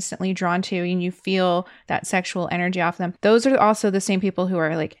that you're instantly drawn to and you feel that sexual energy off them. Those are also the same people who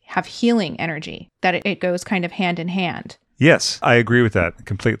are like have healing energy, that it goes kind of hand in hand. Yes, I agree with that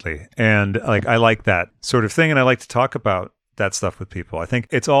completely. And like, I like that sort of thing. And I like to talk about that stuff with people. I think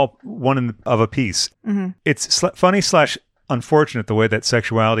it's all one of a piece. It's funny / unfortunate the way that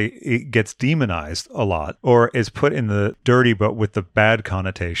sexuality gets demonized a lot, or is put in the dirty but with the bad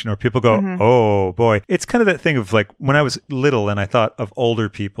connotation, or people go, oh boy. It's kind of that thing of like when I was little and I thought of older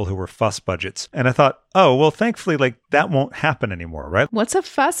people who were fuss budgets, and I thought, oh, well, thankfully, like that won't happen anymore, right? What's a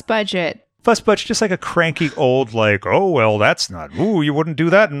fuss budget? Fuss budget, just like a cranky old, like, oh, well, that's not, ooh, you wouldn't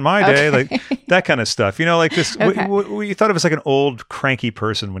do that in my day. Like that kind of stuff, like this, you thought of as like an old cranky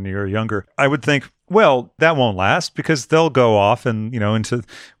person when you were younger. I would think, well, that won't last because they'll go off and, into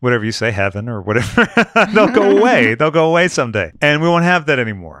whatever you say, heaven or whatever. They'll go away. They'll go away someday. And we won't have that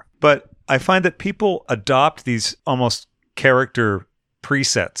anymore. But I find that people adopt these almost character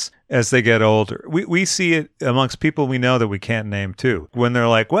presets as they get older. We see it amongst people we know that we can't name too. When they're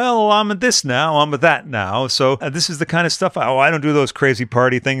like, well, I'm at this now, I'm at that now. So this is the kind of stuff, I don't do those crazy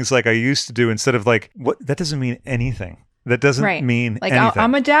party things like I used to do, instead of like, what? That doesn't mean anything. That doesn't mean like anything.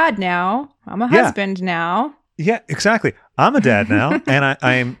 I'm a dad now. I'm a husband now. Yeah, exactly. I'm a dad now, and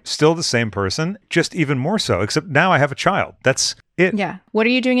I am still the same person, just even more so, except now I have a child. That's it. Yeah. What are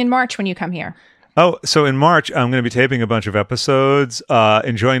you doing in March when you come here? Oh, so in March, I'm going to be taping a bunch of episodes,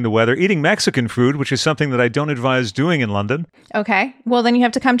 enjoying the weather, eating Mexican food, which is something that I don't advise doing in London. Okay. Well, then you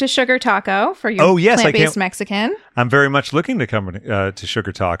have to come to Sugar Taco for your plant-based Mexican. I'm very much looking to come to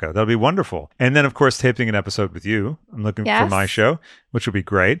Sugar Taco. That'll be wonderful. And then, of course, taping an episode with you. I'm looking for my show, which will be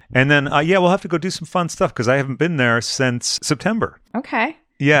great. And then, we'll have to go do some fun stuff because I haven't been there since September. Okay.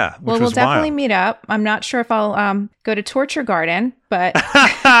 Yeah. Well, we'll definitely meet up. I'm not sure if I'll go to Torture Garden, but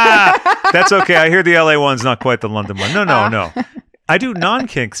that's okay. I hear the LA one's not quite the London one. No. I do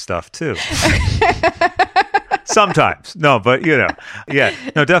non-kink stuff too. Sometimes. No, but yeah.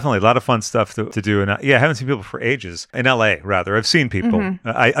 No, definitely a lot of fun stuff to do. And I haven't seen people for ages in LA, rather. I've seen people.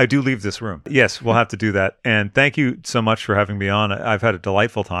 I do leave this room. Yes, we'll have to do that. And thank you so much for having me on. I've had a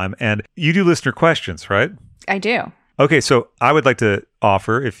delightful time. And you do listener questions, right? I do. Okay, so I would like to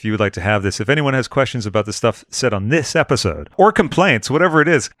offer, if you would like to have this, if anyone has questions about the stuff said on this episode or complaints, whatever it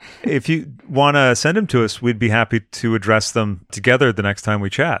is, if you want to send them to us, we'd be happy to address them together the next time we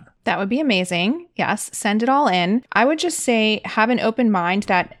chat. That would be amazing. Yes, send it all in. I would just say have an open mind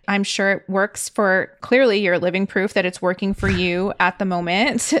that I'm sure it works for, clearly you're living proof that it's working for you at the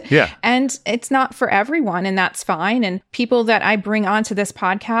moment. Yeah. And it's not for everyone, and that's fine. And people that I bring onto this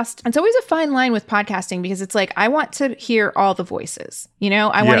podcast, it's always a fine line with podcasting because it's like, I want to hear all the voices. You know,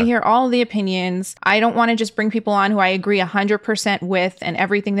 I want to hear all the opinions. I don't want to just bring people on who I agree 100% with and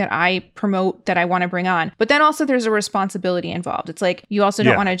everything that I promote that I want to bring on. But then also there's a responsibility involved. It's like, you also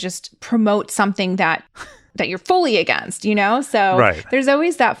don't want to just promote something that you're fully against, you know? So there's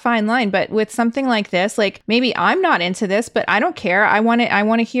always that fine line. But with something like this, like maybe I'm not into this, but I don't care. I want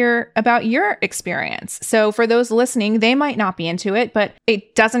to hear about your experience. So for those listening, they might not be into it, but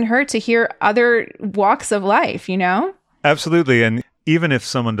it doesn't hurt to hear other walks of life, you know? Absolutely. And even if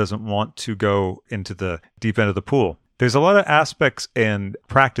someone doesn't want to go into the deep end of the pool, there's a lot of aspects and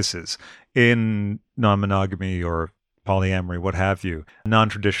practices in non-monogamy or polyamory, what have you,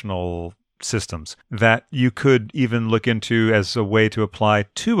 non-traditional systems that you could even look into as a way to apply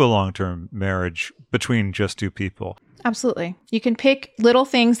to a long-term marriage between just two people. Absolutely. You can pick little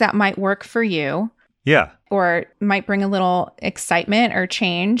things that might work for you. Yeah. Or might bring a little excitement or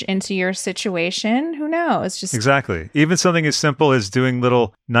change into your situation. Who knows? Just exactly. Even something as simple as doing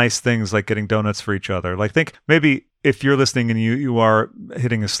little nice things like getting donuts for each other. Like think maybe if you're listening and you are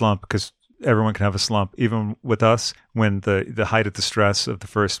hitting a slump, because everyone can have a slump, even with us, when the height of the stress of the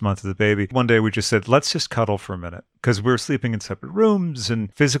first month of the baby. One day we just said, let's just cuddle for a minute because we're sleeping in separate rooms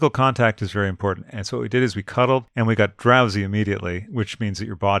and physical contact is very important. And so what we did is we cuddled and we got drowsy immediately, which means that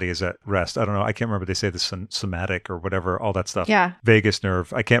your body is at rest. I don't know. I can't remember. They say the somatic or whatever, all that stuff. Yeah. Vagus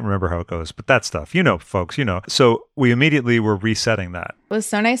nerve. I can't remember how it goes, but that stuff, you know, folks, you know. So we immediately were resetting that. It was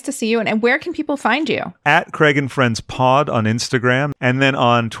so nice to see you. And where can people find you? At Craig and Friends Pod on Instagram. And then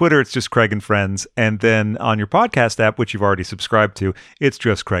on Twitter, it's just Craig and Friends. And then on your podcast app, which you've already subscribed to, it's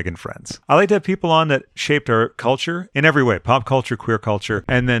just Craig and Friends. I like to have people on that shaped our culture in every way, pop culture, queer culture,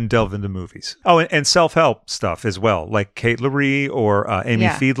 and then delve into movies. Oh, and self-help stuff as well, like Kate Laree or Amy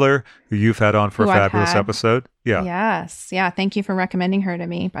Fiedler, who you've had on for a fabulous episode. Yeah. Yes. Yeah. Thank you for recommending her to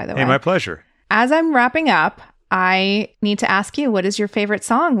me, by the way. Hey, my pleasure. As I'm wrapping up, I need to ask you, what is your favorite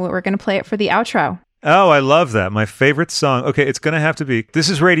song? We're going to play it for the outro. Oh, I love that. My favorite song. Okay, it's going to have to be This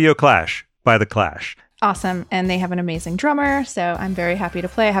Is Radio Clash by The Clash. Awesome. And they have an amazing drummer, so I'm very happy to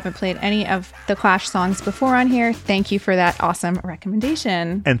play. I haven't played any of the Clash songs before on here. Thank you for that awesome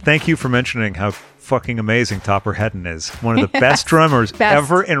recommendation. And thank you for mentioning how fucking amazing Topper Hedden is. One of the best drummers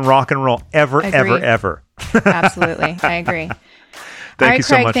ever in rock and roll. Ever. Absolutely. I agree. Thank you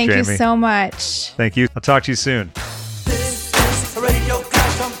so Craig, much, thank Jamie. you so much. Thank you. I'll talk to you soon. This is Radio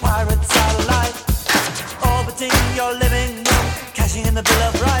Clash on Pirate Satellite. Orbiting your living room, cashing in the Bill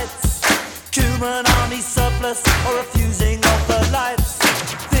of Rights. Human army surplus or refusing of the lights.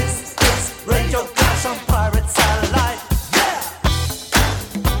 This is Radio Clash on Pirate Satellite. Yeah!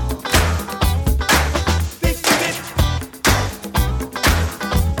 Beep, beep.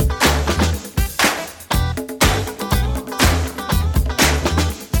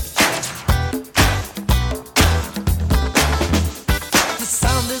 The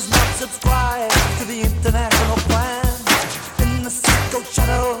sound is not subscribed to the international plan. In the sicko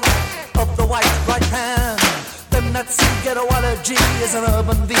shadow of the white right hand, them that see ghettoology is an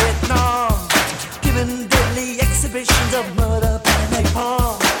urban Vietnam, giving deadly exhibitions of murder by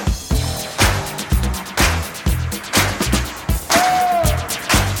napalm.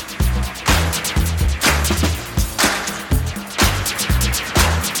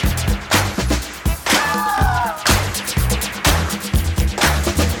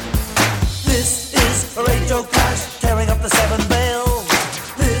 This is Radio Clash, tearing up the seven veils.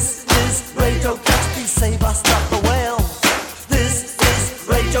 This is Radio Clash, please save us, stop the whale. This is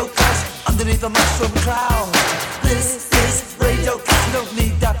Radio Clash, underneath the mushroom cloud. This is Radio Clash, don't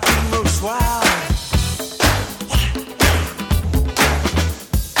need that.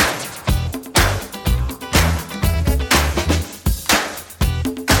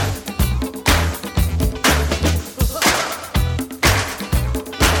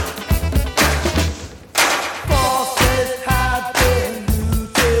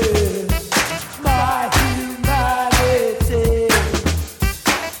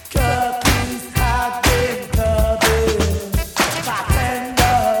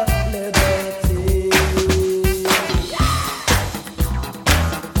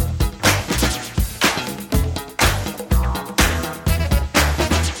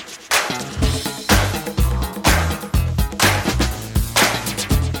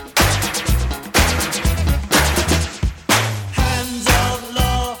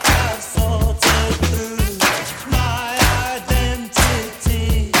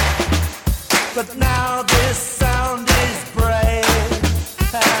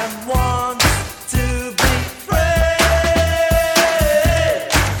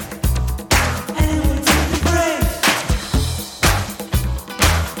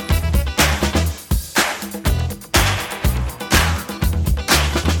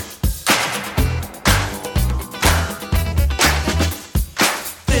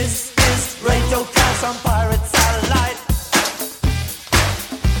 Crash on pirate satellite.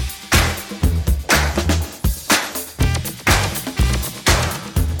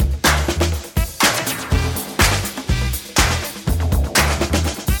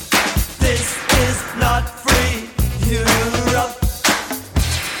 This is not free Europe,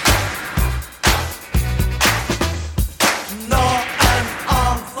 nor an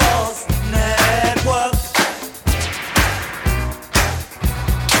armed force network.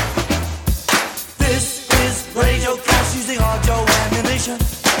 This is radio class using audio ammunition.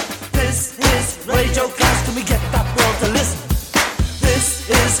 This is radio class, can we get that world to listen? This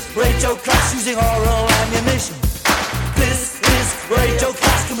is radio class using oral ammunition. This is radio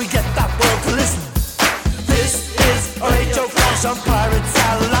class, can we get that world to listen? This is radio class on pirate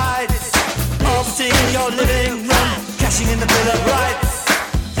satellites, orbiting your living room, cashing in the Bill of Rights.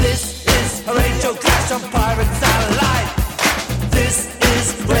 This is a radio class on pirate satellite. This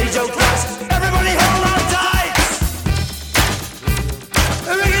is radio class. Everybody hold on tight.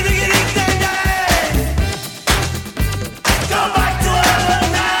 Go back to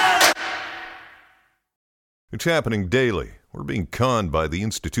heaven now. It's happening daily. We're being conned by the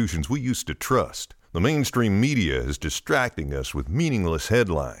institutions we used to trust. The mainstream media is distracting us with meaningless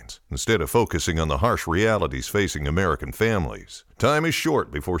headlines instead of focusing on the harsh realities facing American families. Time is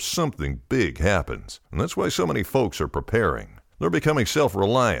short before something big happens, and that's why so many folks are preparing. They're becoming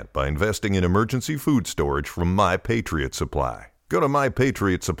self-reliant by investing in emergency food storage from My Patriot Supply. Go to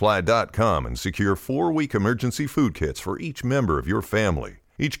MyPatriotSupply.com and secure 4-week emergency food kits for each member of your family.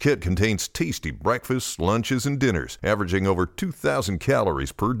 Each kit contains tasty breakfasts, lunches, and dinners, averaging over 2,000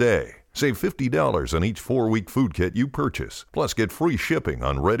 calories per day. Save $50 on each 4-week food kit you purchase, plus get free shipping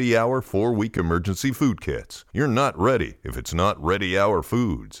on Ready Hour 4-week emergency food kits. You're not ready if it's not Ready Hour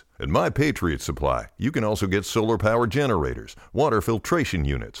Foods. At My Patriot Supply, you can also get solar power generators, water filtration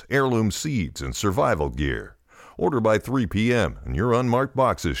units, heirloom seeds, and survival gear. Order by 3 p.m. and your unmarked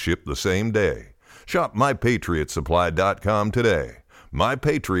boxes ship the same day. Shop MyPatriotSupply.com today.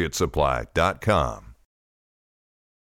 MyPatriotSupply.com.